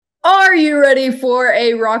you ready for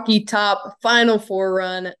a Rocky Top Final Four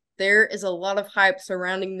run? There is a lot of hype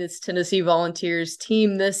surrounding this Tennessee Volunteers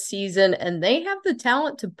team this season, and they have the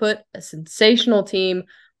talent to put a sensational team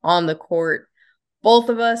on the court. Both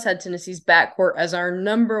of us had Tennessee's backcourt as our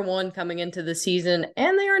number one coming into the season,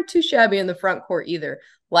 and they aren't too shabby in the front court either.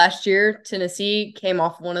 Last year, Tennessee came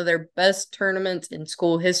off one of their best tournaments in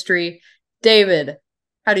school history. David,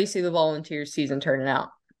 how do you see the Volunteers season turning out?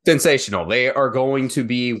 Sensational. They are going to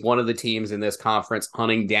be one of the teams in this conference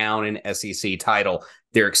hunting down an SEC title.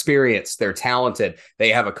 They're experienced. They're talented. They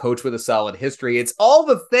have a coach with a solid history. It's all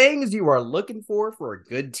the things you are looking for a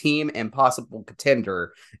good team and possible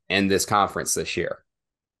contender in this conference this year.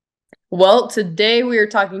 Well, today we are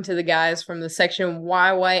talking to the guys from the Section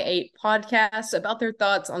YY8 Podcast about their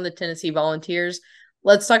thoughts on the Tennessee Volunteers.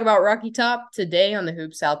 Let's talk about Rocky Top today on the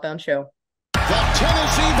Hoops Southbound Show. The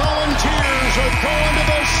Tennessee Volunteers are going to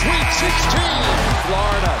the Sweet 16.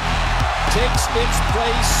 Florida takes its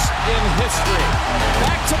place in history.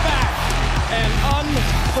 Back-to-back and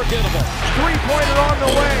unforgettable. Three-pointer on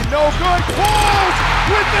the way. No good. Falls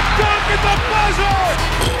with the dunk at the buzzer.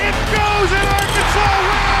 It goes and Arkansas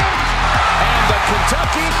wins. And the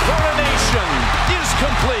Kentucky coronation is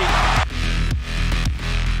complete.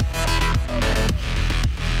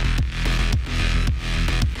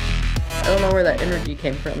 I don't know where that energy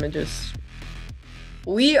came from.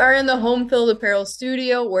 We are in the Home Field Apparel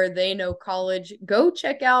studio where they know college. Go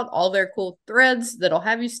check out all their cool threads that'll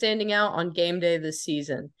have you standing out on game day this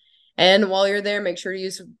season. And while you're there, make sure to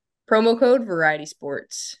use promo code Variety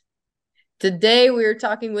Sports. Today, we are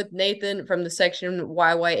talking with Nathan from the Section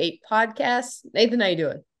YY8 Podcast. Nathan, how you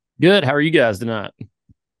doing? Good. How are you guys tonight?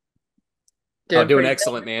 Doing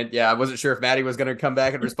excellent, man. Yeah, I wasn't sure if Maddie was going to come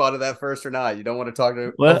back and respond to that first or not. You don't want to talk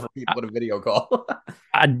to other people in a video call.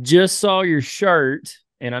 I just saw your shirt,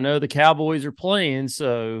 and I know the Cowboys are playing,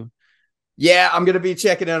 so... Yeah, I'm going to be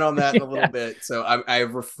checking in on that in a little bit. So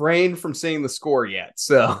I've refrained from seeing the score yet.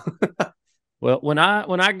 So, well, when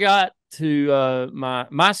I got to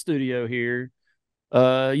my studio here,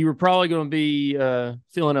 you were probably going to be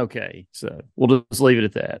feeling okay. So we'll just leave it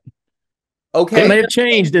at that. Okay. It may have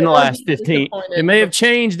changed in the last 15. It may have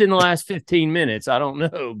changed in the last 15 minutes. I don't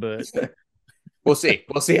know, but we'll see.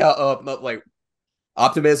 We'll see how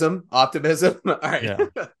optimism. All right. Yeah.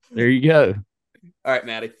 There you go. All right,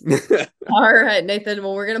 Maddie. All right, Nathan.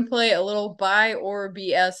 Well, we're going to play a little buy or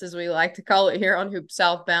BS, as we like to call it here on Hoops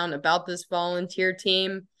Southbound, about this volunteer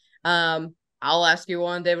team. I'll ask you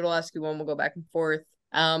one. David will ask you one. We'll go back and forth.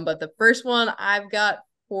 But the first one I've got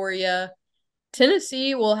for you,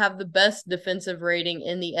 Tennessee will have the best defensive rating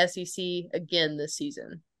in the SEC again this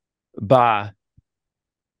season. Bye.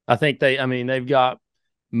 I think they've got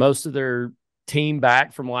most of their team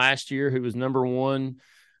back from last year, who was number one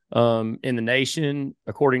in the nation,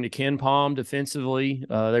 according to Ken Palm defensively.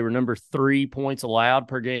 They were number 3 points allowed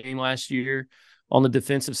per game last year on the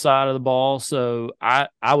defensive side of the ball. So I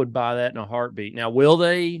would buy that in a heartbeat. Now, will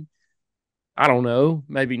they? I don't know,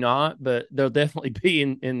 maybe not, but they'll definitely be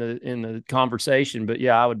in the conversation. But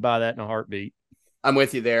yeah, I would buy that in a heartbeat. I'm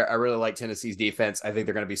with you there. I really like Tennessee's defense. I think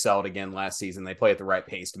they're going to be solid again last season. They play at the right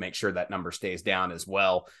pace to make sure that number stays down as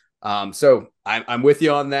well. So I'm with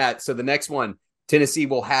you on that. So the next one, Tennessee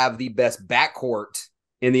will have the best backcourt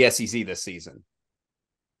in the SEC this season.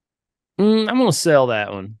 I'm going to sell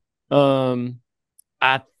that one.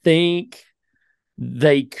 I think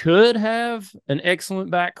they could have an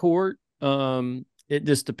excellent backcourt. It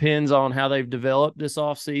just depends on how they've developed this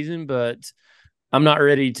offseason, but I'm not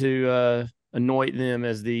ready to anoint them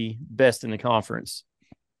as the best in the conference.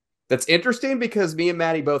 That's interesting because me and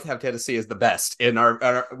Maddie both have Tennessee as the best in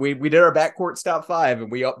we did our backcourt top 5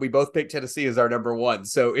 and we both picked Tennessee as our number 1.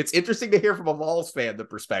 So it's interesting to hear from a Vols fan the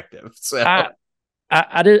perspective. So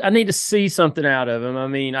I need to see something out of them. I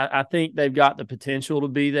mean, I think they've got the potential to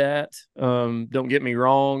be that. Don't get me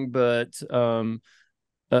wrong, but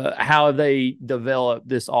how have they developed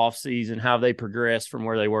this offseason? How have they progressed from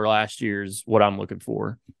where they were last year is what I'm looking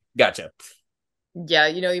for. Gotcha. Yeah,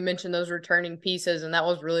 you mentioned those returning pieces, and that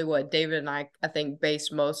was really what David and I think,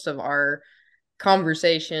 based most of our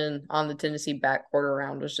conversation on the Tennessee backcourt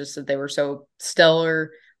around, was just that they were so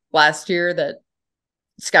stellar last year that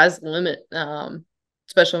sky's the limit,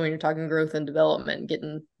 especially when you're talking growth and development and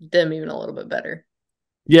getting them even a little bit better.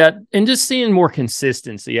 Yeah, and just seeing more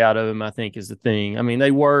consistency out of them, I think, is the thing. I mean,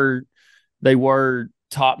 they were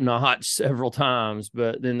top-notch several times,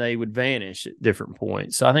 but then they would vanish at different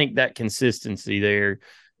points. So I think that consistency there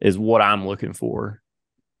is what I'm looking for.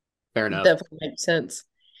 Fair enough. Definitely makes sense.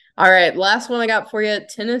 All right, last one I got for you.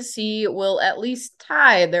 Tennessee will at least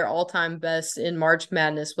tie their all-time best in March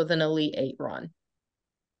Madness with an Elite Eight run.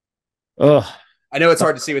 Ugh. I know it's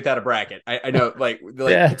hard to see without a bracket. I know, like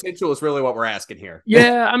Yeah. potential is really what we're asking here.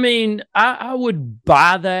 Yeah, I mean, I would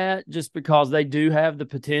buy that just because they do have the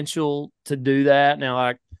potential to do that.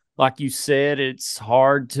 Now, like you said, it's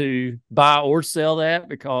hard to buy or sell that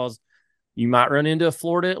because you might run into a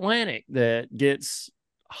Florida Atlantic that gets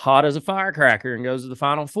hot as a firecracker and goes to the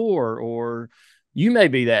Final Four, or you may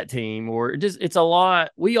be that team, or it's a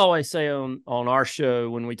lot. We always say on our show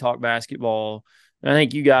when we talk basketball, and I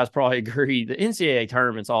think you guys probably agree, the NCAA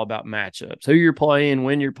tournament's all about matchups, who you're playing,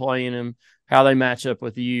 when you're playing them, how they match up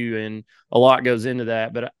with you, and a lot goes into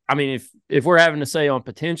that. But I mean, if we're having to say on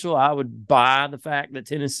potential, I would buy the fact that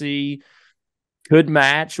Tennessee could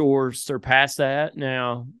match or surpass that.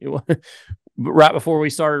 Now, right before we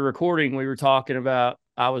started recording, we were talking about,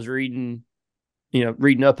 I was reading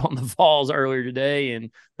up on the Vols earlier today,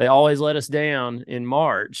 and they always let us down in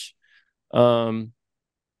March.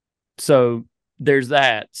 So there's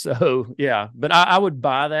that. So, yeah, but I would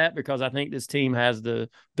buy that because I think this team has the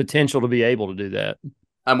potential to be able to do that.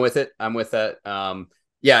 I'm with it. I'm with that.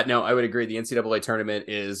 Yeah, no, I would agree. The NCAA tournament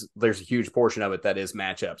there's a huge portion of it that is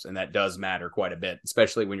matchups, and that does matter quite a bit,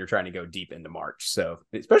 especially when you're trying to go deep into March. So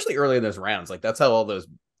especially early in those rounds, like that's how all those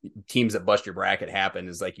teams that bust your bracket happen,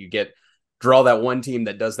 is like you draw that one team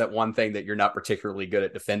that does that one thing that you're not particularly good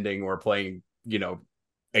at defending or playing,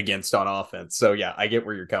 against on offense. So yeah, I get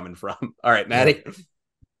where you're coming from. All right, Maddie.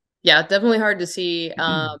 Yeah, definitely hard to see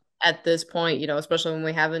at this point, especially when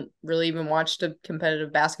we haven't really even watched a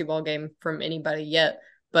competitive basketball game from anybody yet.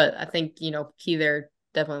 But I think, key there,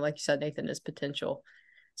 definitely, like you said, Nathan, is potential.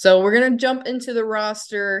 So we're going to jump into the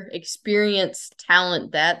roster, experience,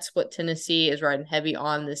 talent. That's what Tennessee is riding heavy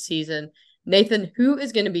on this season. Nathan, who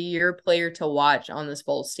is going to be your player to watch on this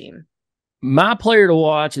Bulls team? My player to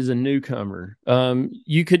watch is a newcomer.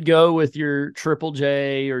 You could go with your Triple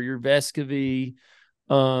J or your Vescovy,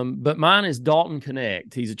 but mine is Dalton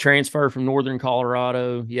Connect. He's a transfer from Northern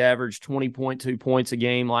Colorado. He averaged 20.2 points a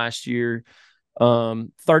game last year,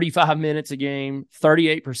 35 minutes a game,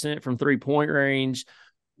 38% from three-point range,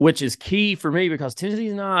 which is key for me because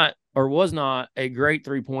Tennessee's was not a great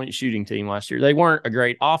three-point shooting team last year. They weren't a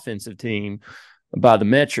great offensive team by the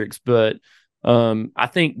metrics, but I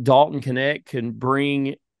think Dalton Connect can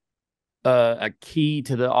bring a key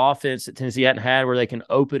to the offense that Tennessee hadn't had, where they can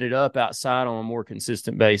open it up outside on a more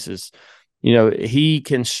consistent basis. He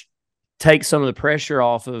can take some of the pressure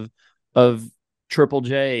off of Triple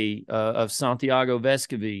J, of Santiago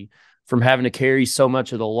Vescovy, from having to carry so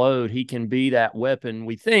much of the load. He can be that weapon,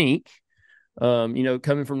 we think.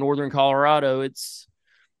 Coming from Northern Colorado, it's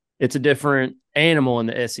a different animal in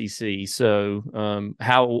the SEC. So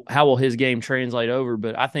how will his game translate over?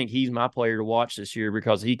 But I think he's my player to watch this year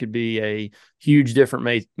because he could be a huge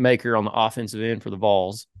difference maker on the offensive end for the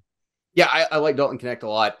Vols. Yeah, I like Dalton Connect a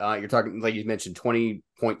lot. You're talking, like you mentioned,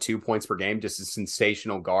 20.2 points per game, just a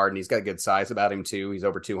sensational guard. And he's got good size about him, too. He's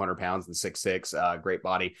over 200 pounds and 6'6", great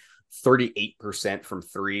body. 38% from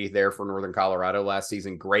three there for Northern Colorado last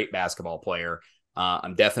season. Great basketball player.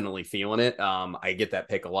 I'm definitely feeling it. I get that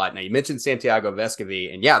pick a lot. Now, you mentioned Santiago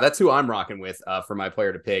Vescovy, and yeah, that's who I'm rocking with for my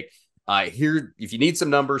player to pick. Here, if you need some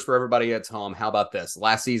numbers for everybody at home, how about this?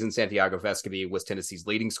 Last season, Santiago Vescovy was Tennessee's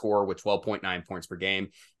leading scorer with 12.9 points per game.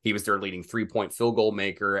 He was their leading three-point field goal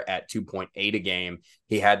maker at 2.8 a game.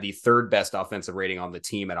 He had the third best offensive rating on the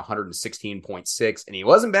team at 116.6, and he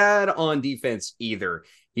wasn't bad on defense either.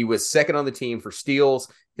 He was second on the team for steals.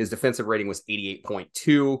 His defensive rating was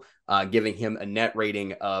 88.2, giving him a net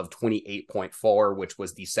rating of 28.4, which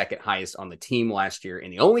was the second highest on the team last year.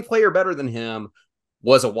 And the only player better than him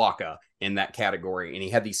was Awaka in that category. And he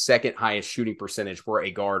had the second highest shooting percentage for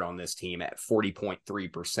a guard on this team at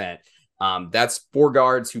 40.3%. That's four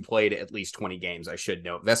guards who played at least 20 games, I should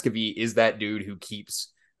note. Vescovy is that dude who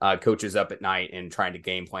keeps coaches up at night and trying to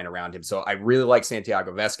game plan around him. So I really like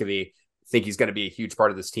Santiago Vescovy. Think he's going to be a huge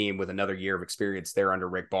part of this team with another year of experience there under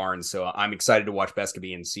Rick Barnes. So I'm excited to watch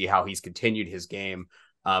Vescovy and see how he's continued his game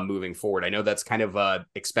moving forward. I know that's kind of a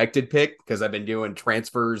expected pick because I've been doing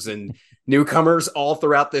transfers and newcomers all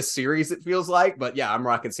throughout this series, it feels like. But yeah, I'm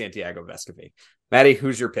rocking Santiago Vescovy. Maddie,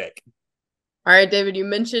 who's your pick? All right, David, you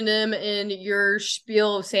mentioned him in your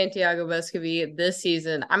spiel of Santiago Vescovy this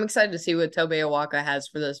season. I'm excited to see what Tobe Awaka has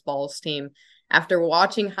for this Vols team. After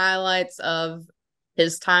watching highlights of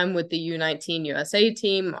his time with the U19 USA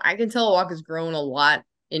team, I can tell Awaka's grown a lot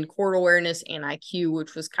in court awareness and IQ,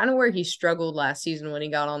 which was kind of where he struggled last season when he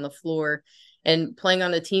got on the floor. And playing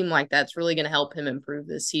on a team like that's really going to help him improve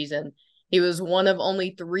this season. He was one of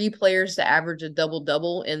only 3 players to average a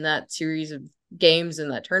double-double in that series of games in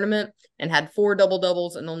that tournament and had 4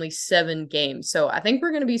 double-doubles in only 7 games. So I think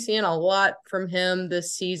we're going to be seeing a lot from him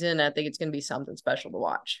this season. I think it's going to be something special to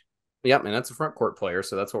watch. Yep, and that's a front court player,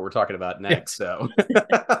 so that's what we're talking about next. So,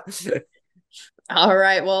 all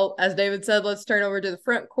right. Well, as David said, let's turn over to the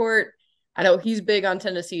front court. I know he's big on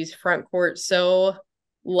Tennessee's front court, so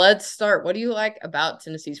let's start. What do you like about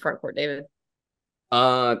Tennessee's front court, David?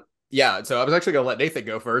 Yeah. So I was actually going to let Nathan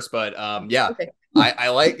go first, but yeah, Okay. I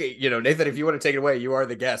like, Nathan, if you want to take it away, you are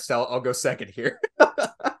the guest. I'll go second here.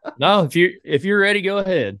 No, if you're ready, go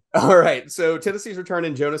ahead. All right. So Tennessee's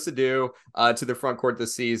returning Jonas Adu to the front court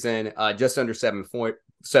this season, just under 7 foot,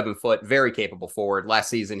 very capable forward. Last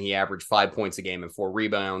season, he averaged 5 points a game and 4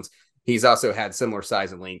 rebounds. He's also had similar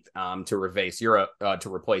size and length to replace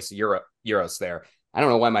Euros there. I don't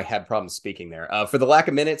know why I had problems speaking there. For the lack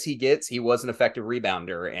of minutes he gets, he was an effective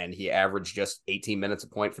rebounder, and he averaged just 18 minutes a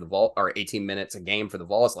point for the Vol, or 18 minutes a game for the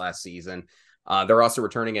Vols last season. They're also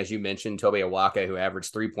returning, as you mentioned, Tobe Awaka, who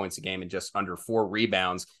averaged 3 points a game and just under 4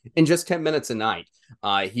 rebounds in just 10 minutes a night.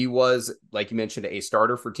 He was, like you mentioned, a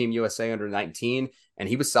starter for Team USA under 19, and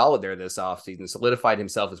he was solid there this offseason, solidified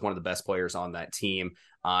himself as one of the best players on that team.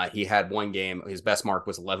 He had one game, his best mark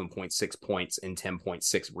was 11.6 points and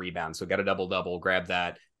 10.6 rebounds. So got a double-double, grabbed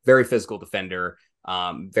that. Very physical defender,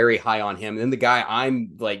 very high on him. And then the guy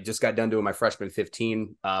I'm just got done doing my freshman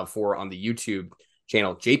 15 for on the YouTube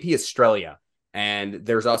channel, JP Estrella. And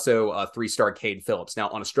there's also a 3-star Cade Phillips. Now,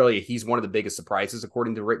 on Australia, he's one of the biggest surprises,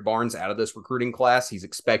 according to Rick Barnes, out of this recruiting class. He's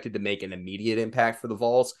expected to make an immediate impact for the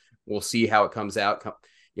Vols. We'll see how it comes out,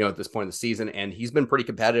 at this point in the season. And he's been pretty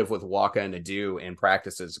competitive with Waka and Adu in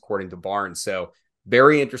practices, according to Barnes. So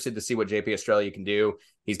very interested to see what JP Australia can do.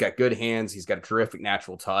 He's got good hands. He's got a terrific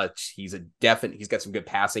natural touch. He's got some good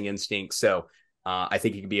passing instincts. So I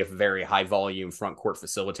think he could be a very high volume front court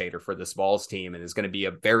facilitator for this Vols team, and is going to be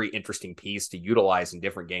a very interesting piece to utilize in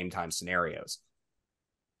different game time scenarios.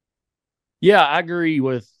 Yeah, I agree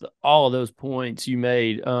with all of those points you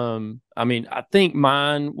made. I think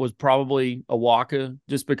mine was probably Awaka,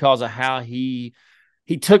 just because of how he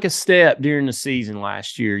took a step during the season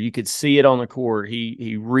last year. You could see it on the court.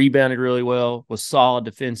 He rebounded really well, was solid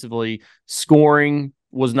defensively. Scoring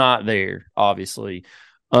was not there, obviously.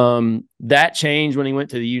 That changed when he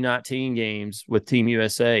went to the U19 games with Team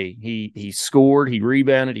USA. He scored, he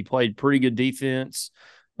rebounded, he played pretty good defense.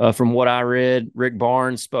 From what I read, Rick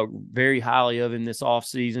Barnes spoke very highly of him this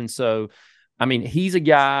offseason. So, he's a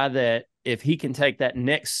guy that if he can take that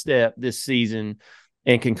next step this season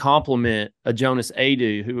and can complement a Jonas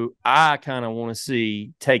Adu, who I kind of want to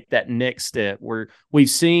see take that next step, where we've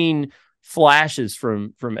seen flashes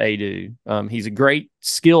from Adu. He's a great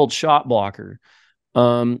skilled shot blocker.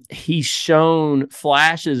 He's shown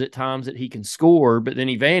flashes at times that he can score, but then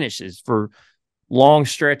he vanishes for long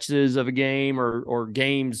stretches of a game or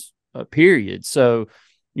games period. So,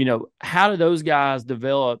 how do those guys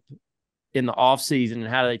develop in the offseason, and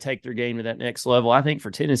how do they take their game to that next level? I think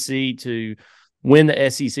for Tennessee to win the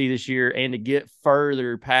SEC this year and to get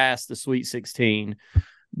further past the Sweet 16,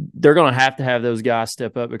 they're going to have those guys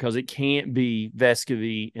step up, because it can't be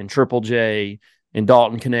Vescovy and Triple J and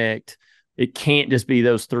Dalton Connect. It can't just be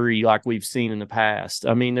those three like we've seen in the past.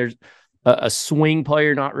 There's a swing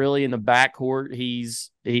player, not really in the backcourt.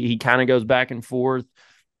 He kind of goes back and forth.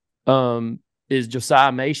 Is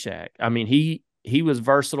Josiah Meshack. He was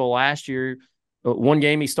versatile last year. One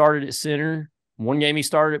game he started at center. One game he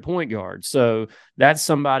started at point guard. So that's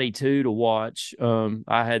somebody too to watch.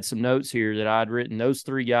 I had some notes here that I'd written those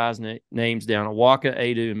 3 guys' names down: Awaka,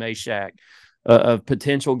 Adu, and Meshack, of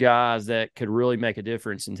potential guys that could really make a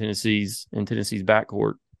difference in Tennessee's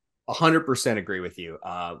backcourt. 100% agree with you.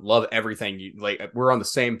 Love everything you we're on the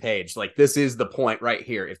same page. This is the point right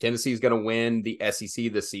here. If Tennessee is going to win the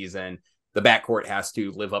SEC this season, the backcourt has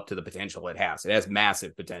to live up to the potential it has. It has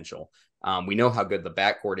massive potential. We know how good the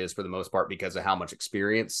backcourt is for the most part because of how much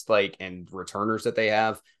experience and returners that they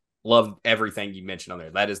have. Love everything you mentioned on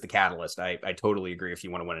there. That is the catalyst. I totally agree if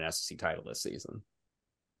you want to win an SEC title this season.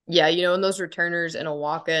 Yeah, and those returners in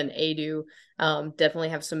Awaka and Adu definitely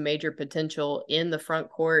have some major potential in the front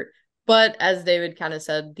court. But as David kind of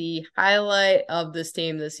said, the highlight of this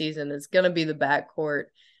team this season is going to be the backcourt.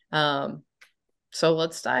 So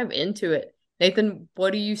let's dive into it. Nathan,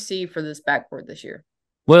 what do you see for this backcourt this year?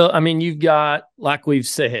 Well, you've got, like we've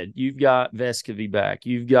said, you've got Vescovy back.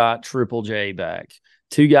 You've got Triple J back.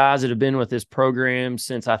 2 guys that have been with this program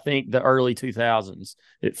since, I think, the early 2000s,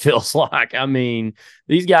 it feels like.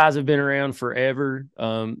 These guys have been around forever.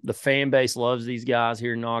 The fan base loves these guys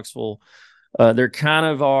here in Knoxville. They're kind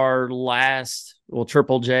of our last,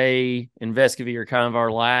 Triple J and Vescovy are kind of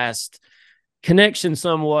our last connection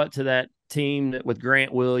somewhat to that team with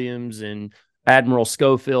Grant Williams and Admiral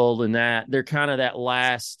Schofield and they're kind of that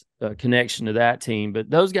last connection to that team. But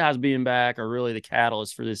those guys being back are really the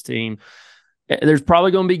catalyst for this team. There's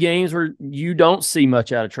probably going to be games where you don't see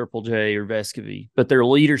much out of Triple J or Vescovy, but their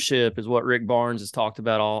leadership is what Rick Barnes has talked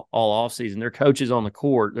about all offseason. Their coaches on the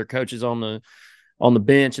court, their coaches on the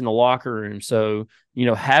bench in the locker room. So,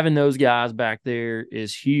 having those guys back there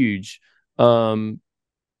is huge.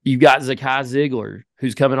 You've got Zakai Ziegler,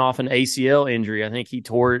 who's coming off an ACL injury. I think he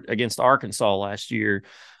tore it against Arkansas last year.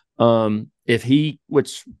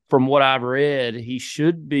 Which from what I've read, he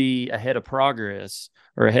should be ahead of progress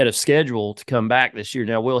or ahead of schedule to come back this year.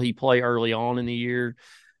 Now, will he play early on in the year?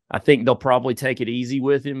 I think they'll probably take it easy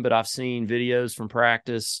with him, but I've seen videos from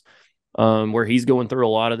practice where he's going through a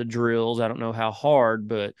lot of the drills. I don't know how hard,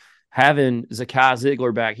 but having Zakai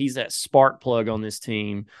Ziegler back, he's that spark plug on this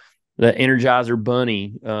team, the Energizer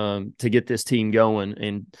Bunny to get this team going.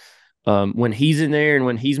 And when he's in there and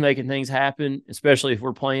when he's making things happen, especially if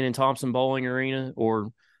we're playing in Thompson Bowling Arena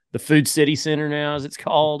or the Food City Center now, as it's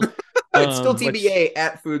called. It's still TBA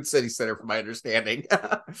at Food City Center, from my understanding.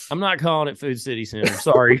 I'm not calling it Food City Center.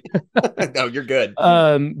 Sorry. No, you're good.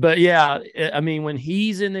 But yeah, I mean, when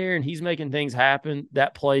he's in there and he's making things happen,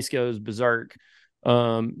 that place goes berserk.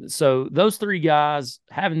 So those three guys,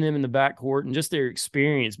 having them in the backcourt and just their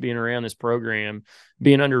experience being around this program,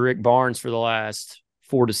 being under Rick Barnes for the last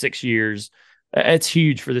 4 to 6 years, it's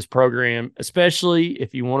huge for this program, especially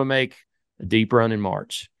if you want to make a deep run in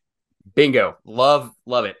March. Bingo. Love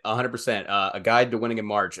it. 100%. A Guide to Winning in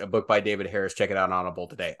March, a book by David Harris. Check it out on Audible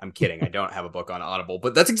today. I'm kidding. I don't have a book on Audible,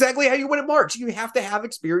 but that's exactly how you win in March. You have to have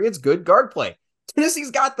experience, good guard play.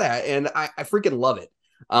 Tennessee's got that, and I freaking love it.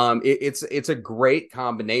 It's a great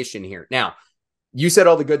combination here. Now, you said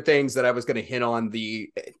all the good things that I was going to hit on.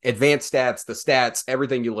 The advanced stats, the stats,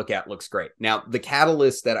 everything you look at looks great. Now, the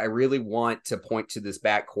catalyst that I really want to point to this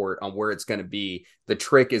backcourt on where it's going to be, the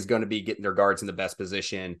trick is going to be getting their guards in the best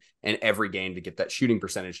position in every game to get that shooting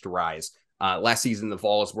percentage to rise. Last season, the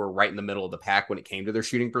Vols were right in the middle of the pack when it came to their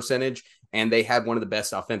shooting percentage, and they had one of the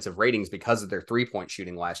best offensive ratings because of their three-point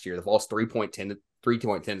shooting last year. The Vols three-point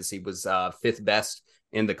tendency was fifth best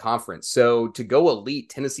in the conference. So to go elite,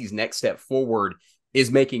 Tennessee's next step forward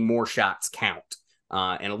is making more shots count.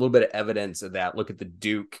 And a little bit of evidence of that. Look at the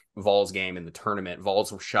Duke Vols game in the tournament.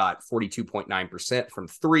 Vols were shot 42.9% from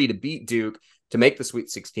three to beat Duke to make the Sweet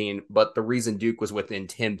 16. But the reason Duke was within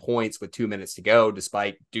 10 points with 2 minutes to go,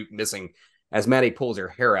 despite Duke missing, as Maddie pulls her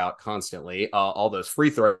hair out constantly, all those free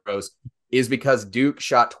throws, is because Duke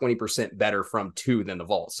shot 20% better from two than the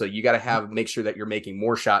Vols. So you got to make sure that you're making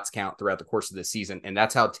more shots count throughout the course of the season. And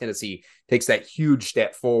that's how Tennessee takes that huge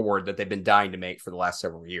step forward that they've been dying to make for the last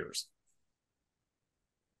several years.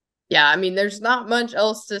 Yeah, I mean, there's not much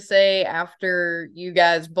else to say after you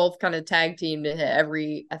guys both kind of tag teamed to hit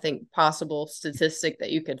every, I think, possible statistic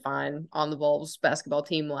that you could find on the Vols basketball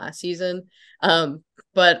team last season.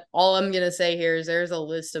 But all I'm going to say here is there's a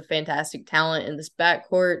list of fantastic talent in this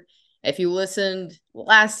backcourt. If you listened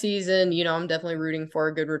last season, I'm definitely rooting for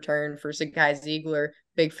a good return for Zakai Ziegler.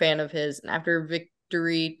 Big fan of his. And after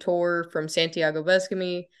victory tour from Santiago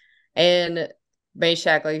Vescovy and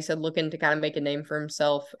Meshack, like you said, looking to kind of make a name for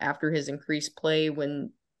himself after his increased play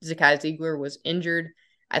when Zakai Ziegler was injured.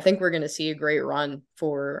 I think we're going to see a great run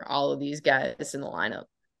for all of these guys in the lineup.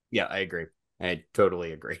 Yeah, I agree. I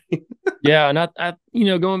totally agree. Yeah, and I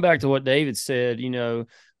going back to what David said,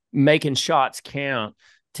 making shots count.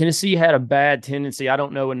 Tennessee had a bad tendency. I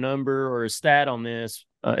don't know a number or a stat on this.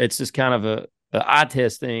 It's just kind of a eye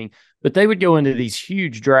test thing. But they would go into these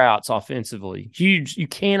huge droughts offensively. Huge. You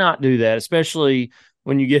cannot do that, especially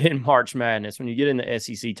when you get in March Madness, when you get in the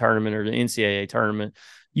SEC tournament or the NCAA tournament.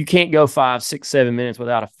 You can't go 5, 6, 7 minutes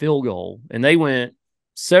without a field goal. And they went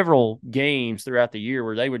several games throughout the year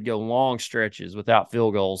where they would go long stretches without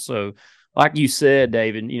field goals. So like you said,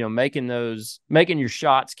 David, making your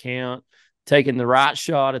shots count, taking the right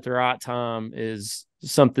shot at the right time is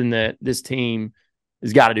something that this team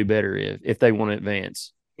has got to do better if they want to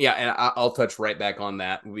advance. Yeah, and I'll touch right back on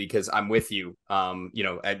that because I'm with you.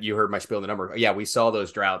 You heard my spiel on the number. Yeah, we saw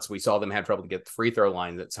those droughts. We saw them have trouble to get the free throw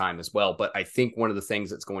line at time as well. But I think one of the things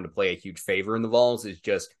that's going to play a huge favor in the Vols is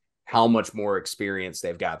just how much more experience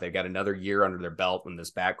they've got. They've got another year under their belt in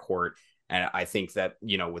this backcourt. And I think that,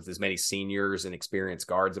 with as many seniors and experienced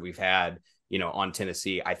guards that we've had, on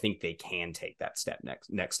Tennessee, I think they can take that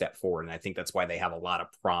next step forward. And I think that's why they have a lot of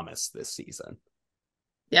promise this season.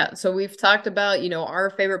 Yeah, so we've talked about, our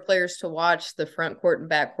favorite players to watch, the front court and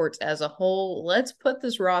back courts as a whole. Let's put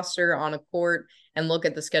this roster on a court and look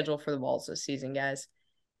at the schedule for the Vols this season, guys.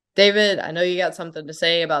 David, I know you got something to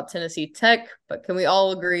say about Tennessee Tech, but can we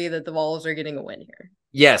all agree that the Vols are getting a win here?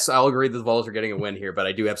 Yes, I'll agree that the Vols are getting a win here, but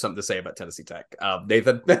I do have something to say about Tennessee Tech.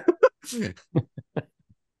 Nathan?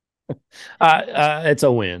 It's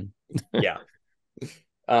a win. Yeah.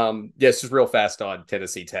 Yes, just real fast on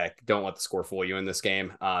Tennessee Tech. Don't let the score fool you in this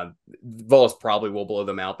game. Vols probably will blow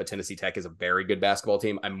them out, but Tennessee Tech is a very good basketball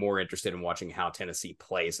team. I'm more interested in watching how Tennessee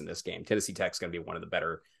plays in this game. Tennessee Tech is going to be one of the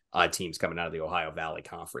better teams coming out of the Ohio Valley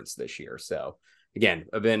Conference this year. So again,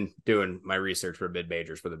 I've been doing my research for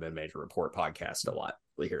mid-majors for the Mid-Major Report podcast a lot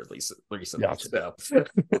here recently. Gotcha. So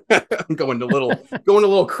I'm going a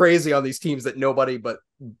little crazy on these teams that nobody but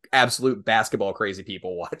absolute basketball crazy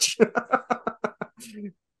people watch.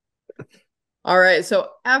 All right, so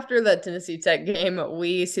after that Tennessee Tech game,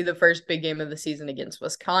 we see the first big game of the season against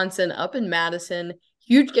Wisconsin up in Madison.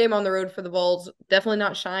 Huge game on the road for the Vols. Definitely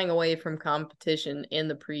not shying away from competition in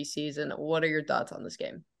the preseason. What are your thoughts on this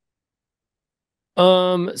game?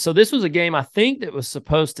 So this was a game I think that was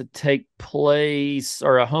supposed to take place,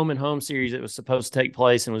 or a home and home series that was supposed to take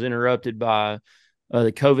place and was interrupted by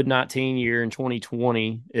the COVID-19 year in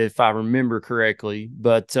 2020, if I remember correctly.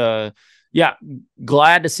 But yeah,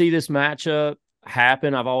 glad to see this matchup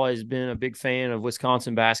happen. I've always been a big fan of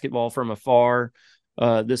Wisconsin basketball from afar.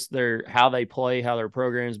 How they play, how their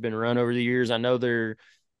program's been run over the years. I know they're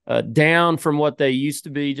down from what they used to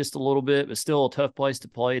be just a little bit, but still a tough place to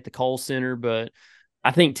play at the Kohl Center. But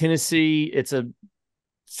I think Tennessee, it's a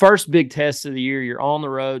first big test of the year. You're on the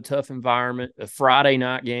road, tough environment, a Friday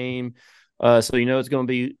night game. So you know it's going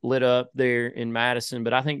to be lit up there in Madison.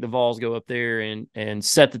 But I think the Vols go up there and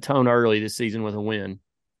set the tone early this season with a win.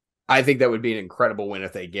 I think that would be an incredible win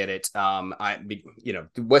if they get it.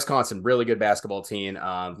 Wisconsin, really good basketball team.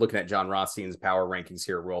 Looking at John Rothstein's power rankings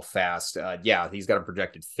here real fast. He's got a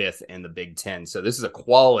projected 5th in the Big Ten. So this is a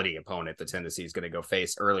quality opponent that Tennessee is going to go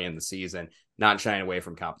face early in the season, not shying away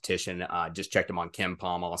from competition. Just checked them on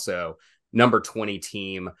KenPom also. Number 20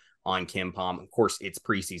 team on KenPom. Of course, it's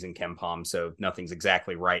preseason KenPom, so nothing's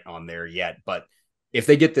exactly right on there yet. But if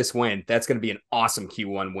they get this win, that's going to be an awesome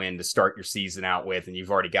Q1 win to start your season out with, and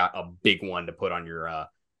you've already got a big one to put on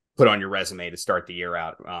your resume to start the year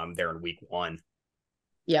out there in week 1.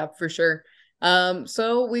 Yeah, for sure.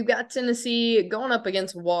 So we've got Tennessee going up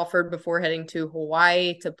against Wofford before heading to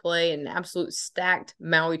Hawaii to play an absolute stacked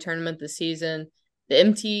Maui tournament this season. The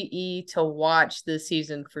MTE to watch this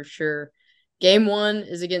season for sure. Game 1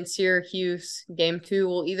 is against Syracuse. Game 2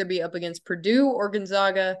 will either be up against Purdue or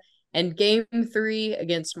Gonzaga. And Game 3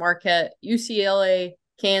 against Marquette, UCLA,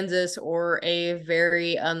 Kansas, or a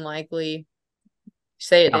very unlikely,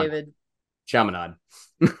 say it, David. Chaminade.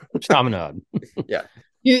 Chaminade. Yeah.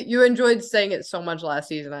 You enjoyed saying it so much last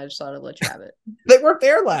season. I just thought I'd let you have it. They weren't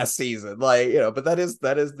there last season, but that is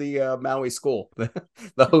the Maui school,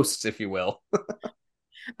 the hosts, if you will.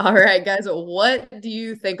 All right, guys. What do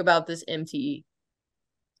you think about this MTE?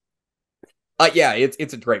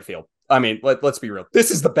 It's a great field. I mean, let's be real.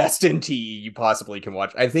 This is the best MTE you possibly can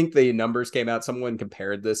watch. I think the numbers came out. Someone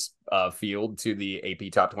compared this field to the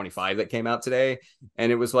AP Top 25 that came out today.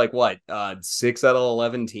 And it was like, 6 out of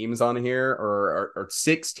 11 teams on here or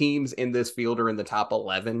 6 teams in this field are in the top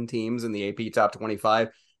 11 teams in the AP Top 25.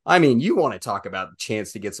 I mean, you want to talk about the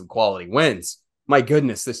chance to get some quality wins. My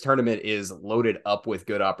goodness, this tournament is loaded up with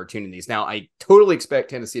good opportunities. Now, I totally expect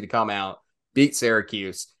Tennessee to come out, beat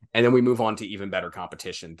Syracuse, and then we move on to even better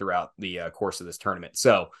competition throughout the course of this tournament.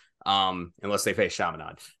 So, unless they face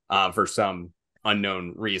Chaminade for some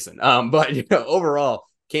unknown reason. But overall,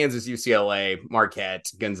 Kansas, UCLA,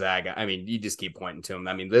 Marquette, Gonzaga, I mean, you just keep pointing to them.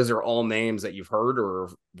 I mean, those are all names that you've heard or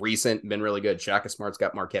recent, been really good. Shaka Smart's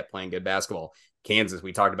got Marquette playing good basketball. Kansas,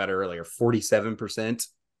 we talked about it earlier, 47%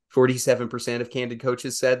 of candid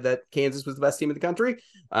coaches said that Kansas was the best team in the country.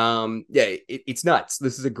 It's nuts.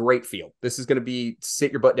 This is a great field. This is going to be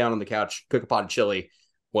sit your butt down on the couch, cook a pot of chili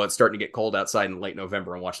while it's starting to get cold outside in late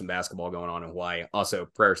November and watch some basketball going on in Hawaii. Also,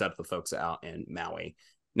 prayers out to the folks out in Maui.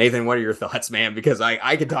 Nathan, what are your thoughts, man? Because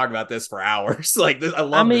I could talk about this for hours. Like this, I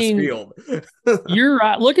love this field. You're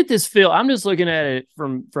right. Look at this field. I'm just looking at it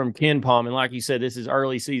from KenPom, and like you said, this is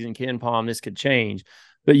early season KenPom. This could change.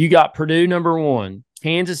 But you got Purdue number 1,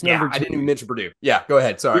 Kansas number 2. I didn't even mention Purdue. Yeah, go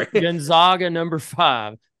ahead. Sorry. Gonzaga number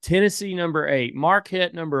 5, Tennessee number 8,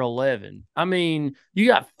 Marquette number 11. I mean, you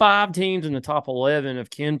got 5 teams in the top 11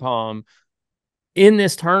 of KenPom in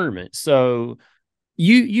this tournament. So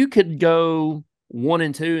you could go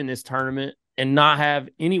 1-2 in this tournament and not have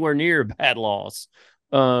anywhere near a bad loss.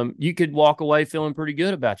 You could walk away feeling pretty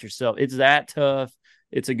good about yourself. It's that tough.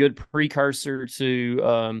 It's a good precursor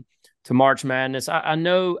to March Madness. I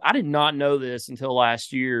know I did not know this until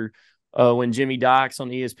last year, when Jimmy Dykes on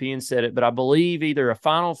ESPN said it, but I believe either a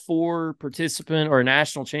Final Four participant or a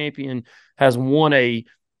national champion has won a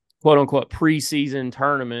quote-unquote preseason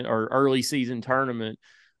tournament or early season tournament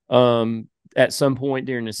at some point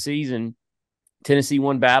during the season. Tennessee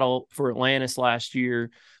won battle for Atlantis last year.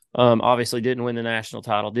 Obviously didn't win the national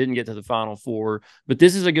title, didn't get to the Final Four. But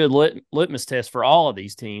this is a good litmus test for all of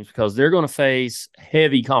these teams because they're going to face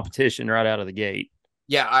heavy competition right out of the gate.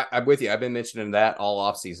 Yeah, I'm with you. I've been mentioning that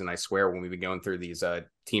all offseason, I swear, when we've been going through these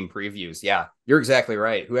team previews. Yeah, you're exactly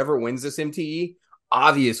right. Whoever wins this MTE,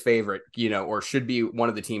 obvious favorite, or should be one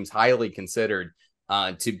of the teams highly considered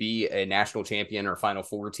to be a national champion or Final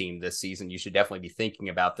Four team this season. You should definitely be thinking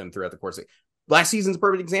about them throughout the course of last season's a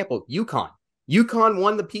perfect example. UConn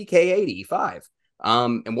won the PK 85.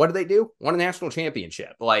 And what did they do? Won a national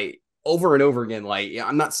championship, like over and over again. Like,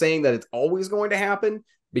 I'm not saying that it's always going to happen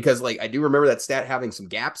because like, I do remember that stat having some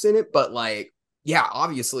gaps in it, but like, yeah,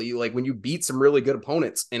 obviously like when you beat some really good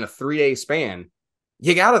opponents in a 3-day span,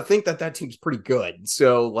 you got to think that team's pretty good.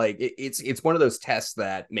 So like, it's one of those tests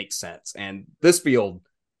that makes sense. And this field,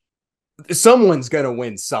 someone's going to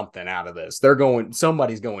win something out of this.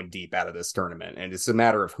 Somebody's going deep out of this tournament, and it's a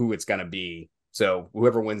matter of who it's going to be. So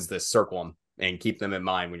whoever wins this, circle them and keep them in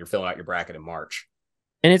mind when you're filling out your bracket in March.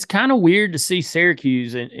 And it's kind of weird to see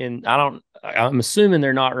Syracuse, and I'm assuming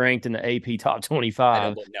they're not ranked in the AP top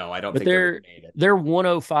 25. I don't think they're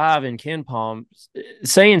 105 in KenPom.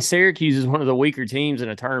 Saying Syracuse is one of the weaker teams in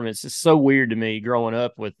a tournament, it's just so weird to me growing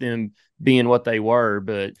up with them being what they were.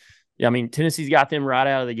 But yeah, I mean, Tennessee's got them right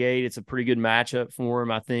out of the gate. It's a pretty good matchup for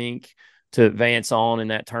them, I think, to advance on in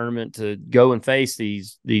that tournament, to go and face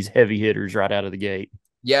these heavy hitters right out of the gate.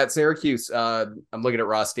 Yeah, at Syracuse, I'm looking at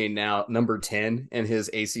Rothstein now, number 10 in his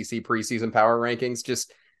ACC preseason power rankings.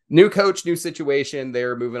 Just new coach, new situation.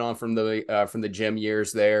 They're moving on from the gym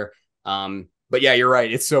years there. But yeah, you're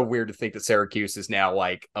right. It's so weird to think that Syracuse is now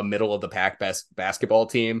like a middle of the pack best basketball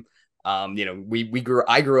team. I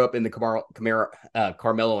grew up in the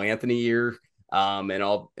Carmelo Anthony year. And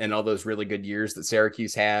all those really good years that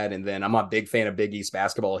Syracuse had. And then I'm a big fan of Big East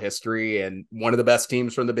basketball history, and one of the best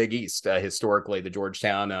teams from the Big East historically, the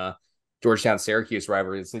Georgetown Syracuse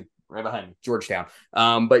rivalry is right behind Georgetown.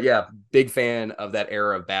 But yeah, big fan of that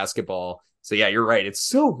era of basketball. So yeah, you're right. It's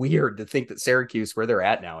so weird to think that Syracuse where they're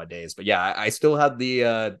at nowadays. But yeah, I still have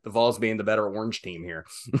the Vols being the better orange team here.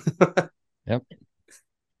 Yep.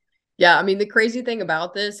 Yeah, I mean, the crazy thing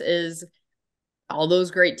about this is all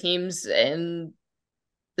those great teams, and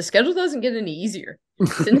the schedule doesn't get any easier.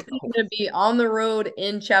 Tennessee's going to be on the road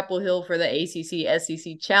in Chapel Hill for the ACC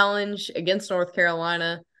SEC Challenge against North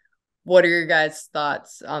Carolina. What are your guys'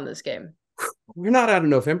 thoughts on this game? We're not out of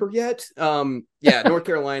November yet. Yeah, North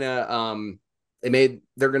Carolina, they're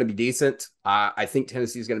going to be decent. I think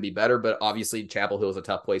Tennessee's going to be better, but obviously Chapel Hill is a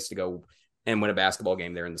tough place to go and win a basketball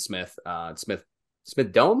game there in the Smith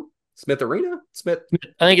Dome, Smith Arena, Smith.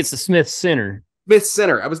 I think it's the Smith Center. Smith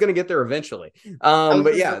Center. I was going to get there eventually.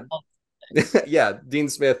 But yeah, yeah, Dean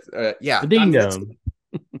Smith. Yeah, the Dean Dome.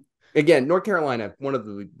 Again, North Carolina, one of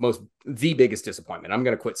the biggest disappointment. I'm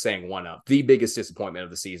going to quit saying the biggest disappointment of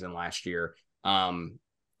the season last year.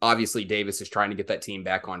 Obviously, Davis is trying to get that team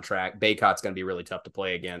back on track. Baycott's going to be really tough to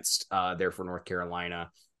play against there for North Carolina.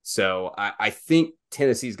 So I think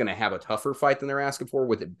Tennessee's going to have a tougher fight than they're asking for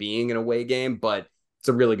with it being an away game, but it's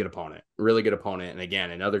a really good opponent. And again,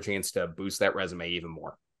 another chance to boost that resume even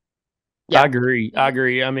more. Yeah, I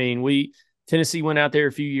agree. I mean, Tennessee went out there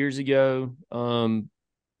a few years ago.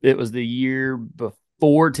 It was the year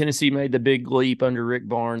before Tennessee made the big leap under Rick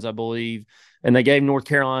Barnes, I believe. And they gave North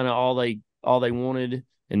Carolina all they wanted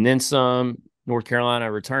and then some. North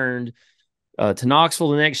Carolina returned to Knoxville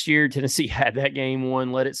the next year. Tennessee had that game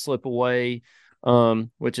won, let it slip away.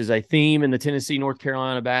 Which is a theme in the Tennessee-North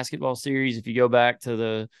Carolina basketball series. If you go back to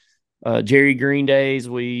the Jerry Green days,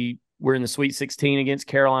 we were in the Sweet 16 against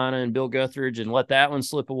Carolina and Bill Guthridge and let that one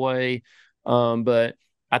slip away. But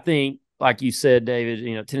I think, like you said,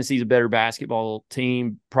 David, Tennessee's a better basketball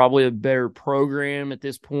team, probably a better program at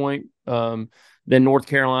this point than North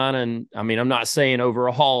Carolina. And, I mean, I'm not saying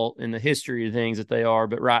overall in the history of things that they are,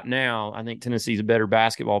 but right now I think Tennessee's a better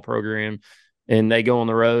basketball program. And they go on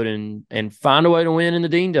the road and find a way to win in the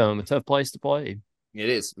Dean Dome, a tough place to play. It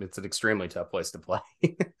is. It's an extremely tough place to play.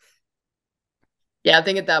 Yeah, I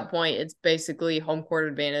think at that point, it's basically home court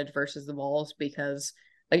advantage versus the Vols because,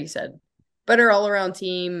 like you said, better all-around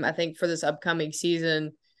team, I think, for this upcoming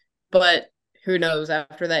season. But who knows,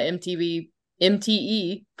 after that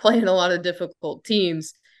MTE playing a lot of difficult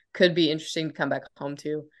teams could be interesting to come back home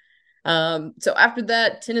to. So after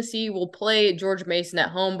that, Tennessee will play George Mason at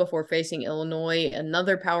home before facing Illinois,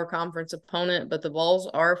 another power conference opponent, but the Vols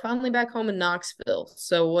are finally back home in Knoxville.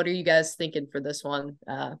 So what are you guys thinking for this one,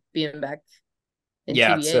 being back in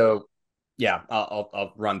TBA? So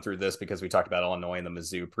I'll run through this because we talked about Illinois in the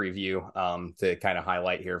Mizzou preview to kind of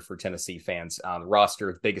highlight here for Tennessee fans. The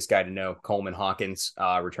roster, the biggest guy to know, Coleman Hawkins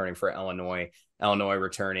returning for Illinois. Illinois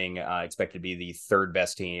returning, expected to be the third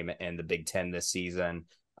best team in the Big Ten this season.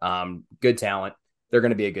 Good talent. They're going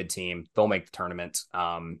to be a good team. They'll make the tournament.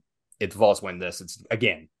 If the Vols win this, it's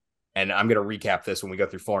again, and I'm going to recap this when we go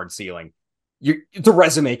through floor and ceiling. The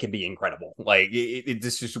resume can be incredible. Like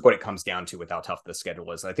this is just what it comes down to with how tough the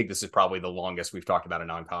schedule is. I think this is probably the longest we've talked about a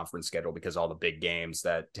non-conference schedule because all the big games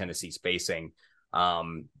that Tennessee's facing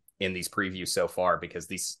in these previews so far, because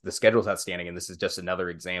the schedule's outstanding. And this is just another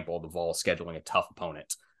example of the Vols scheduling a tough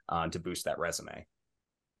opponent to boost that resume.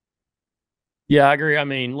 Yeah, I agree. I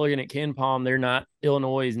mean, looking at KenPom,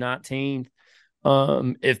 Illinois is 19th.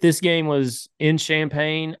 If this game was in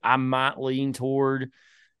Champaign, I might lean toward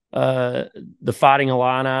the Fighting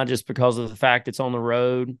Illini just because of the fact it's on the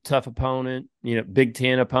road, tough opponent, Big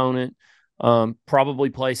Ten opponent, probably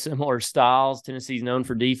play similar styles. Tennessee's known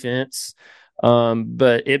for defense,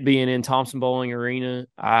 but it being in Thompson Bowling Arena,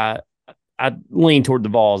 I lean toward the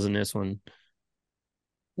Vols in this one.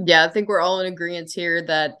 Yeah, I think we're all in agreement here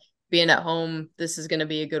that being at home, this is going to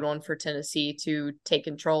be a good one for Tennessee to take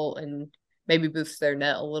control and maybe boost their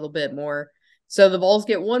net a little bit more. So the Vols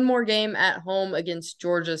get one more game at home against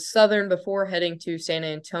Georgia Southern before heading to San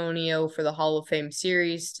Antonio for the Hall of Fame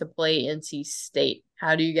series to play NC State.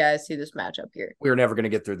 How do you guys see this matchup here? We're never going to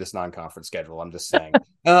get through this non-conference schedule. I'm just saying.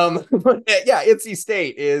 NC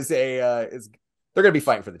State is they're going to be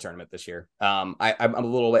fighting for the tournament this year. I'm a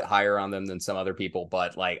little bit higher on them than some other people,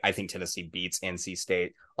 but I think Tennessee beats NC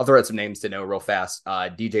State. I'll throw out some names to know real fast.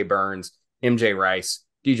 DJ Burns, MJ Rice,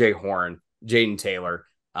 DJ Horn, Jaden Taylor.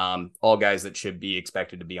 All guys that should be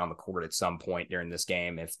expected to be on the court at some point during this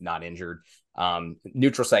game, if not injured.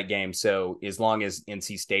 Neutral site game. So as long as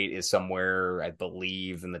NC State is somewhere, I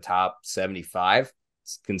believe, in the top 75,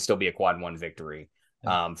 can still be a quad one victory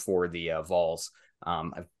for the Vols.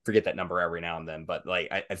 I forget that number every now and then, but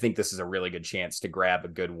I think this is a really good chance to grab a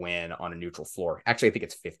good win on a neutral floor. Actually, I think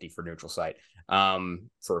it's 50 for neutral site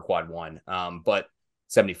for a quad one, but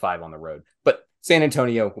 75 on the road. But San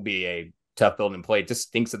Antonio will be a tough build and play. It just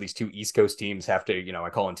stinks that these two East Coast teams have to, I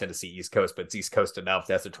call them Tennessee East Coast, but it's East Coast enough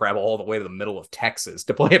to have to travel all the way to the middle of Texas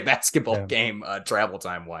to play a basketball game travel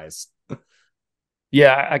time wise.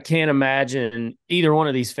 Yeah, I can't imagine either one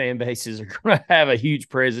of these fan bases are going to have a huge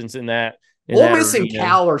presence in that. Ole Miss and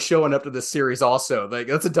Cal are showing up to this series also.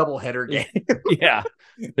 That's a double header game. Yeah.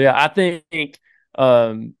 I think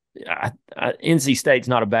NC State's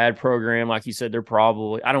not a bad program. Like you said,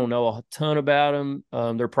 I don't know a ton about them.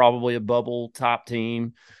 They're probably a bubble top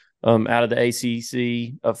team out of the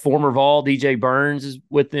ACC. Former Vol, DJ Burns is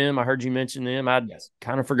with them. I heard you mention them. I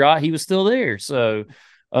kind of forgot he was still there. So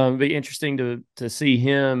it'd be interesting to see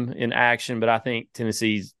him in action, but I think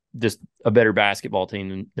Tennessee's just a better basketball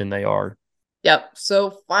team than they are. Yep.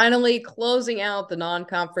 So finally closing out the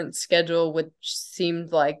non-conference schedule, which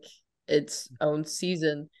seemed like its own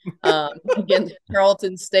season, against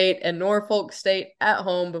Charleston State and Norfolk State at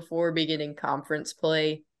home before beginning conference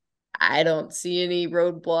play. I don't see any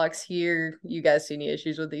roadblocks here. You guys see any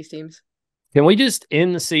issues with these teams? Can we just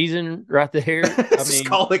end the season right there? I mean,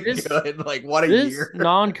 call it good. What a year.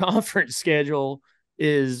 Non-conference schedule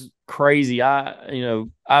is crazy.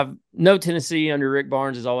 I've no Tennessee under Rick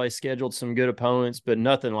Barnes has always scheduled some good opponents, but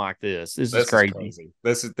nothing like this. This is crazy.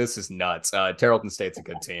 This is nuts. Tarleton State's a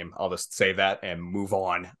good team. I'll just say that and move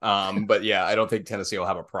on. But yeah, I don't think Tennessee will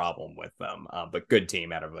have a problem with them. But good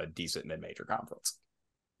team out of a decent mid-major conference.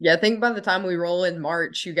 Yeah, I think by the time we roll in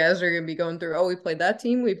March, you guys are going to be going through, we played that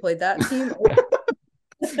team, we played that team.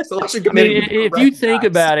 If you think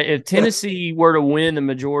about it, if Tennessee were to win the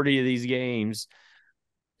majority of these games,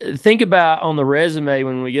 think about on the resume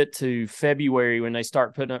when we get to February, when they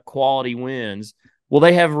start putting up quality wins, will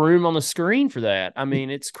they have room on the screen for that? I mean,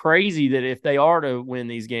 it's crazy that if they are to win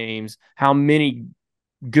these games, how many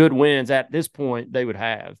good wins at this point they would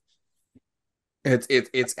have.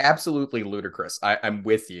 It's absolutely ludicrous. I'm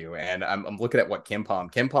with you, and I'm looking at what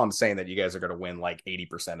KenPom's saying that you guys are going to win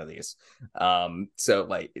 80% of these. So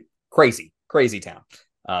crazy town.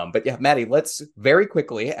 But yeah, Maddie, let's very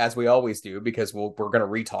quickly, as we always do, because we're going to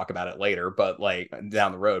re-talk about it later, but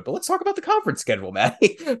down the road. But let's talk about the conference schedule,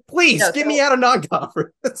 Maddie. Please get me out of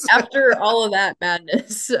non-conference. After all of that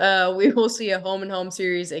madness, we will see a home-and-home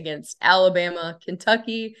series against Alabama,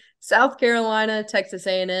 Kentucky, South Carolina, Texas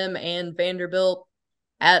A&M, and Vanderbilt.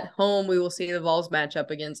 At home, we will see the Vols match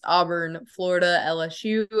up against Auburn, Florida,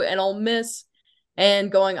 LSU, and Ole Miss.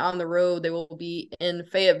 And going on the road, they will be in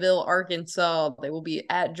Fayetteville, Arkansas. They will be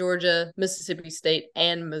at Georgia, Mississippi State,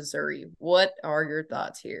 and Missouri. What are your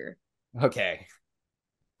thoughts here? Okay.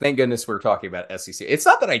 Thank goodness we're talking about SEC. It's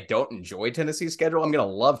not that I don't enjoy Tennessee's schedule. I'm going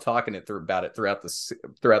to love talking about it throughout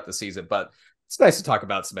the season, but it's nice to talk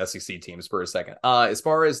about some SEC teams for a second. As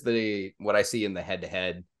far as what I see in the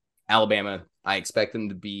head-to-head, Alabama, I expect them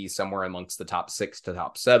to be somewhere amongst the top 6 to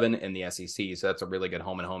top 7 in the SEC. So that's a really good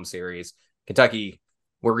home-and-home series. Kentucky,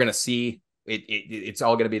 we're going to see. It's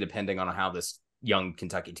all going to be depending on how this young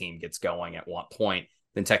Kentucky team gets going at what point.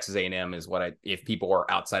 Then Texas A&M is if people are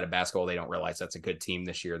outside of basketball, they don't realize that's a good team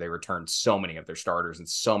this year. They returned so many of their starters and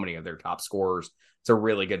so many of their top scorers. It's a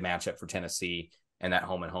really good matchup for Tennessee and that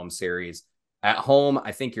home-and-home series. At home,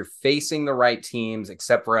 I think you're facing the right teams,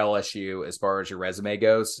 except for LSU, as far as your resume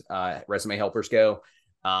helpers go.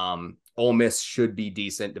 Ole Miss should be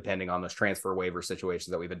decent, depending on those transfer waiver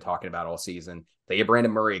situations that we've been talking about all season. They get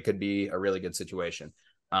Brandon Murray, it could be a really good situation.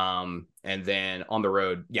 And then on the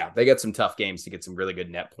road, they got some tough games to get some really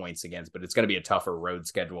good net points against, but it's going to be a tougher road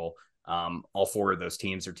schedule. All 4 of those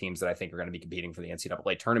teams are teams that I think are going to be competing for the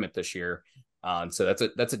NCAA tournament this year. So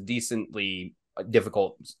that's a decently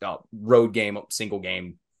difficult road game, single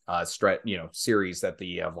game series that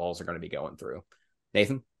the Vols are going to be going through.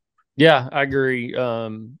 Nathan? Yeah, I agree.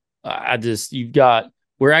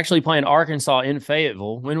 We're actually playing Arkansas in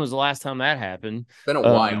Fayetteville. When was the last time that happened? It's been a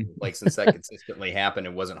while, since that consistently happened.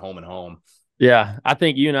 It wasn't home and home. Yeah, I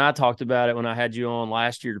think you and I talked about it when I had you on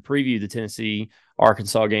last year to preview the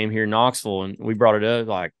Tennessee-Arkansas game here in Knoxville, and we brought it up,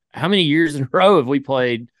 like, how many years in a row have we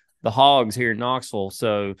played the Hogs here in Knoxville?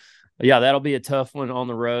 So, yeah, that'll be a tough one on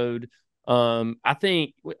the road.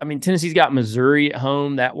 Tennessee's got Missouri at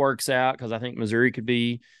home. That works out because I think Missouri could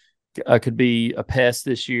be a pest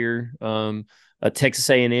this year. Texas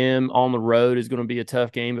A&M on the road is going to be a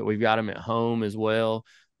tough game, but we've got them at home as well.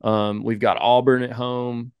 We've got Auburn at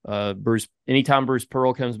home. Anytime Bruce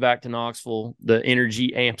Pearl comes back to Knoxville, the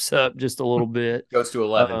energy amps up just a little bit. Goes to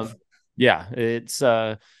 11. It's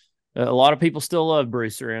a lot of people still love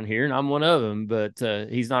Bruce around here, and I'm one of them, but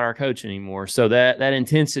he's not our coach anymore. So that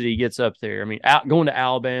intensity gets up there. I mean, going to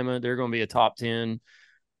Alabama, they're going to be a top 10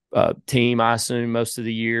 team, I assume, most of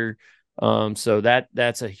the year. So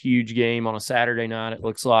that's a huge game on a Saturday night, it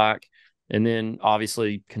looks like. And then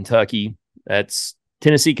obviously Kentucky, that's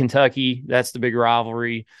Tennessee, Kentucky. That's the big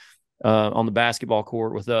rivalry on the basketball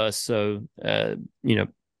court with us. So,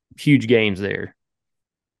 huge games there.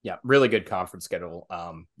 Yeah, really good conference schedule.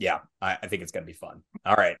 I think it's going to be fun.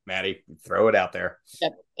 All right, Maddie, throw it out there.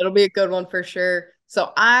 Yep, it'll be a good one for sure.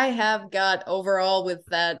 So I have got overall with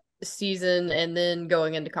that season and then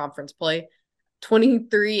going into conference play,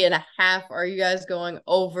 23.5. Are you guys going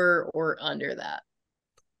over or under that?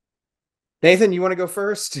 Nathan, you want to go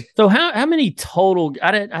first? So how many total?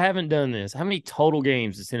 I haven't done this. How many total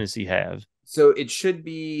games does Tennessee have? So it should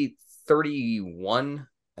be 31,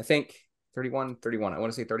 I think. 31. I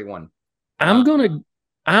want to say 31. I'm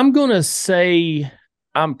gonna say,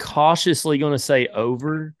 I'm cautiously gonna say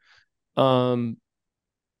over. I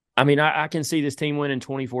can see this team winning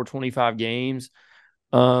 24, 25 games.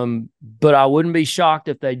 But I wouldn't be shocked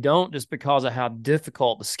if they don't, just because of how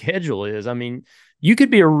difficult the schedule is. I mean, you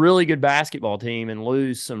could be a really good basketball team and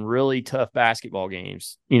lose some really tough basketball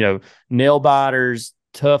games. Nail biters,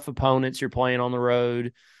 tough opponents you're playing on the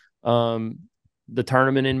road. The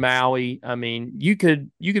tournament in Maui. I mean, you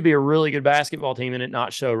could be a really good basketball team and it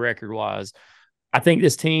not show record-wise. I think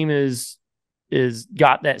this team is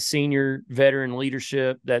got that senior veteran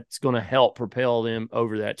leadership that's going to help propel them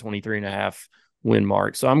over that 23.5 win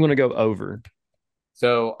mark. So I'm going to go over.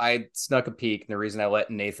 So I snuck a peek, and the reason I let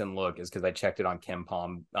Nathan look is because I checked it on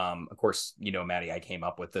KenPom. Of course, Maddie, I came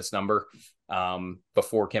up with this number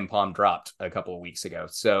before KenPom dropped a couple of weeks ago.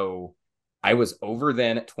 So I was over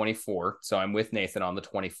then at 24. So I'm with Nathan on the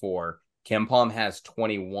 24. KenPom has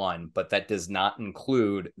 21, but that does not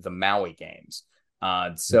include the Maui games.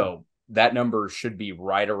 So that number should be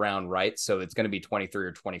right around right. So it's going to be 23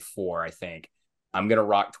 or 24, I think. I'm going to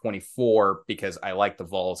rock 24 because I like the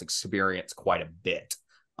Vols experience quite a bit.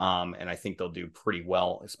 And I think they'll do pretty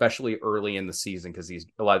well, especially early in the season, because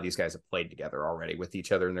a lot of these guys have played together already with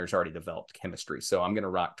each other and there's already developed chemistry. So I'm going to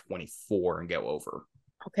rock 24 and go over.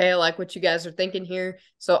 Okay, I like what you guys are thinking here.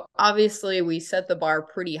 So obviously we set the bar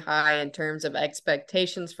pretty high in terms of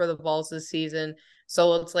expectations for the Vols this season. So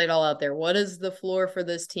let's lay it all out there. What is the floor for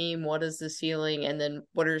this team? What is the ceiling? And then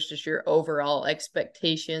what are just your overall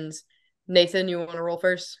expectations? Nathan, you want to roll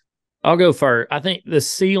first? I'll go first. I think the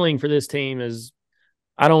ceiling for this team is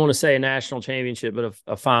I don't want to say a national championship, but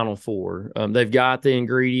a Final Four. They've got the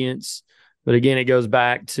ingredients, but again, it goes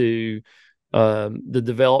back to the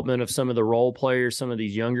development of some of the role players, some of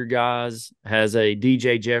these younger guys. Has a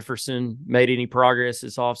DJ Jefferson made any progress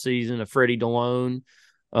this offseason? A Freddie DeLone,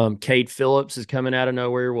 Cade Phillips is coming out of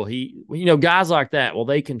nowhere. Well, guys like that,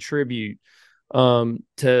 they contribute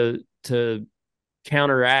to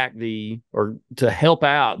counteract or to help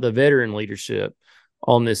out the veteran leadership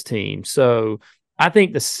on this team. So I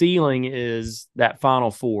think the ceiling is that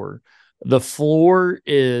Final Four. The floor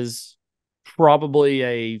is probably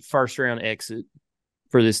a first-round exit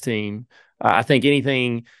for this team. I think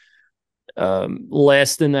anything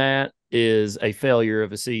less than that is a failure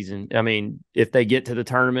of a season. I mean, if they get to the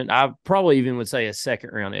tournament, I probably even would say a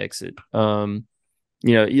second-round exit.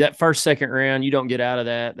 That first, second round, you don't get out of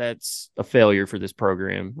that. That's a failure for this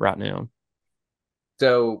program right now.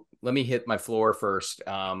 So let me hit my floor first.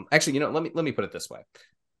 Actually, let me put it this way.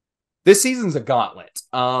 This season's a gauntlet.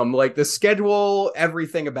 Like the schedule,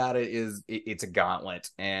 everything about it it's a gauntlet.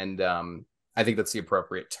 And I think that's the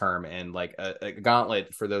appropriate term. And like a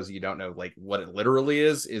gauntlet, for those of you who don't know, like what it literally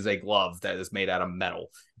is a glove that is made out of metal.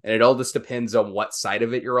 And it all just depends on what side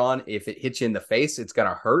of it you're on. If it hits you in the face, it's going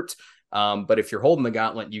to hurt. But if you're holding the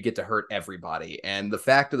gauntlet, you get to hurt everybody. And the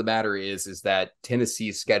fact of the matter is that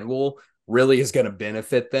Tennessee's schedule really is going to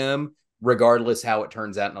benefit them regardless how it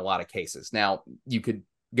turns out in a lot of cases. Now, you could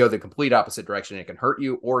go the complete opposite direction. It can hurt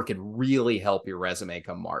you, or it could really help your resume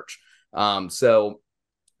come March. So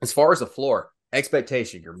as far as the floor,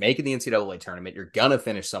 expectation, you're making the NCAA tournament. You're going to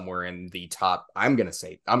finish somewhere in the top. I'm going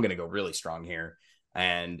to go really strong here.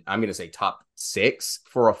 And I'm going to say top 6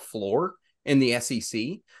 for a floor in the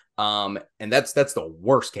SEC. And that's the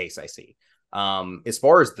worst case I see. As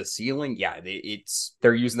far as the ceiling,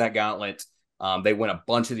 they're using that gauntlet. They win a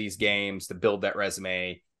bunch of these games to build that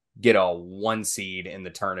resume, get a 1 seed in the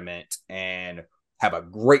tournament, and have a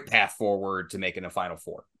great path forward to making a Final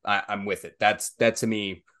Four. I'm with it. That to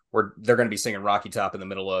me, they're going to be singing Rocky Top in the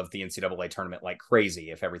middle of the NCAA tournament like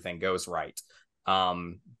crazy if everything goes right.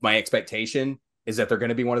 My expectation is that they're going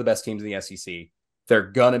to be one of the best teams in the SEC.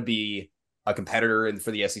 They're going to be a competitor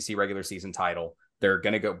for the SEC regular season title. They're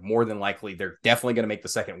going to go, more than likely, they're definitely going to make the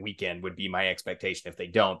second weekend, would be my expectation. If they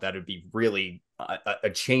don't, that would be really a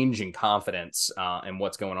change in confidence in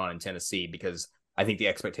what's going on in Tennessee, because I think the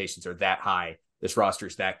expectations are that high. This roster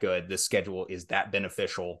is that good. This schedule is that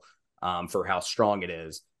beneficial for how strong it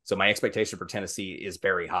is. So my expectation for Tennessee is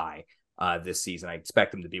very high this season. I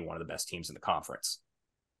expect them to be one of the best teams in the conference.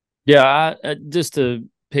 Yeah, just to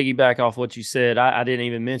piggyback off what you said, I didn't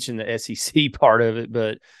even mention the SEC part of it,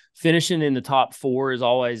 but finishing in the top 4 is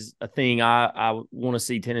always a thing I want to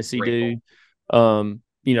see Tennessee do.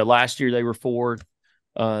 Last year they were 4th.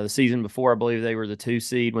 The season before, I believe they were the 2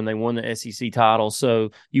 seed when they won the SEC title.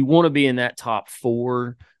 So you want to be in that top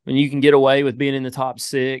 4. And you can get away with being in the top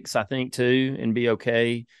 6, I think, too, and be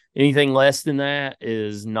okay. Anything less than that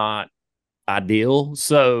is not ideal.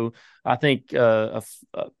 So I think a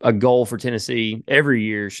goal for Tennessee every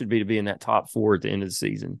year should be to be in that top 4 at the end of the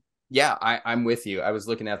season. Yeah, I'm with you. I was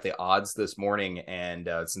looking at the odds this morning, and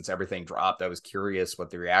since everything dropped, I was curious what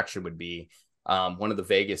the reaction would be. One of the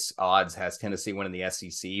Vegas odds has Tennessee winning the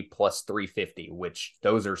SEC plus 350, which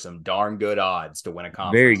those are some darn good odds to win a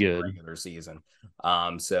conference. Very good. In the regular season.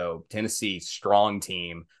 So Tennessee, strong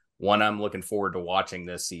team. One I'm looking forward to watching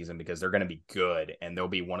this season because they're going to be good, and they'll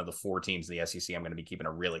be one of the 4 teams in the SEC I'm going to be keeping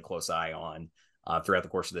a really close eye on throughout the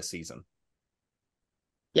course of this season.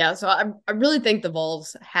 Yeah, so I really think the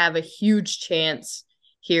Vols have a huge chance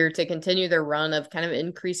here to continue their run of kind of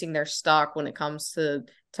increasing their stock when it comes to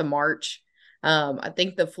March. I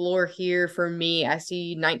think the floor here for me, I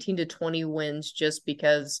see 19 to 20 wins just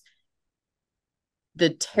because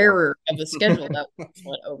the terror of a schedule that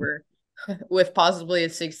went over with possibly a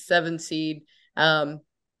 6-7 seed,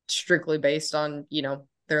 strictly based on,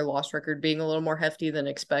 their loss record being a little more hefty than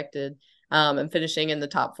expected. And finishing in the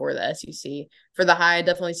top 4 of the SEC. For the high, I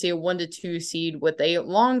definitely see a 1 to 2 seed with a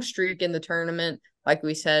long streak in the tournament. Like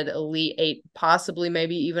we said, Elite 8, possibly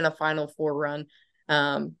maybe even a Final 4 run.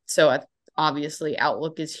 So obviously,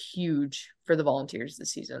 outlook is huge for the Volunteers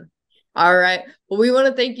this season. All right. Well, we want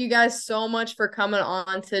to thank you guys so much for coming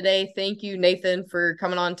on today. Thank you, Nathan, for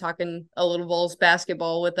coming on, talking a little Vols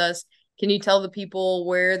basketball with us. Can you tell the people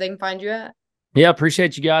where they can find you at? Yeah,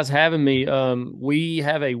 appreciate you guys having me. We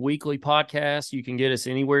have a weekly podcast. You can get us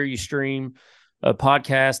anywhere you stream a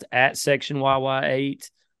podcast at Section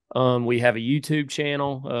YY8. We have a YouTube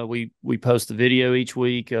channel. We post a video each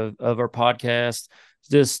week of our podcast.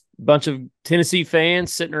 Just a bunch of Tennessee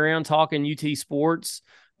fans sitting around talking UT sports.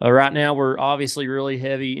 Right now, we're obviously really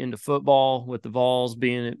heavy into football with the Vols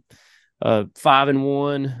being at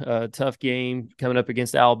 5-1, tough game coming up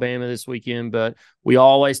against Alabama this weekend. But we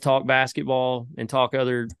always talk basketball and talk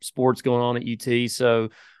other sports going on at UT. So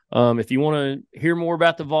if you want to hear more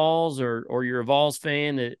about the Vols or you're a Vols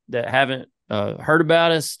fan that haven't heard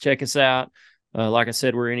about us, check us out. Like I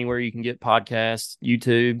said, we're anywhere you can get podcasts,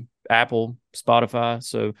 YouTube, Apple, Spotify.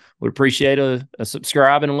 So we'd appreciate a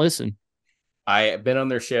subscribe and a listen. I've been on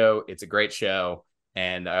their show. It's a great show.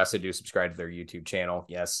 And I also do subscribe to their YouTube channel.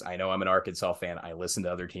 Yes, I know I'm an Arkansas fan. I listen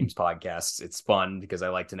to other teams' podcasts. It's fun because I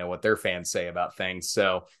like to know what their fans say about things.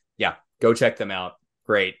 So yeah, go check them out.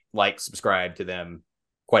 Great. Subscribe to them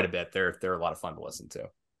quite a bit. They're a lot of fun to listen to.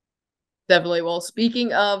 Definitely. Well,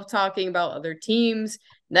 speaking of talking about other teams,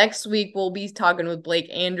 next week we'll be talking with Blake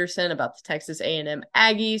Anderson about the Texas A&M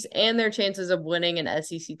Aggies and their chances of winning an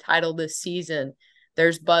SEC title this season.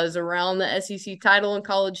 There's buzz around the SEC title in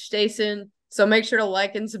College Station, so make sure to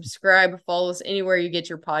like and subscribe. Follow us anywhere you get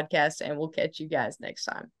your podcast, and we'll catch you guys next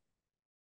time.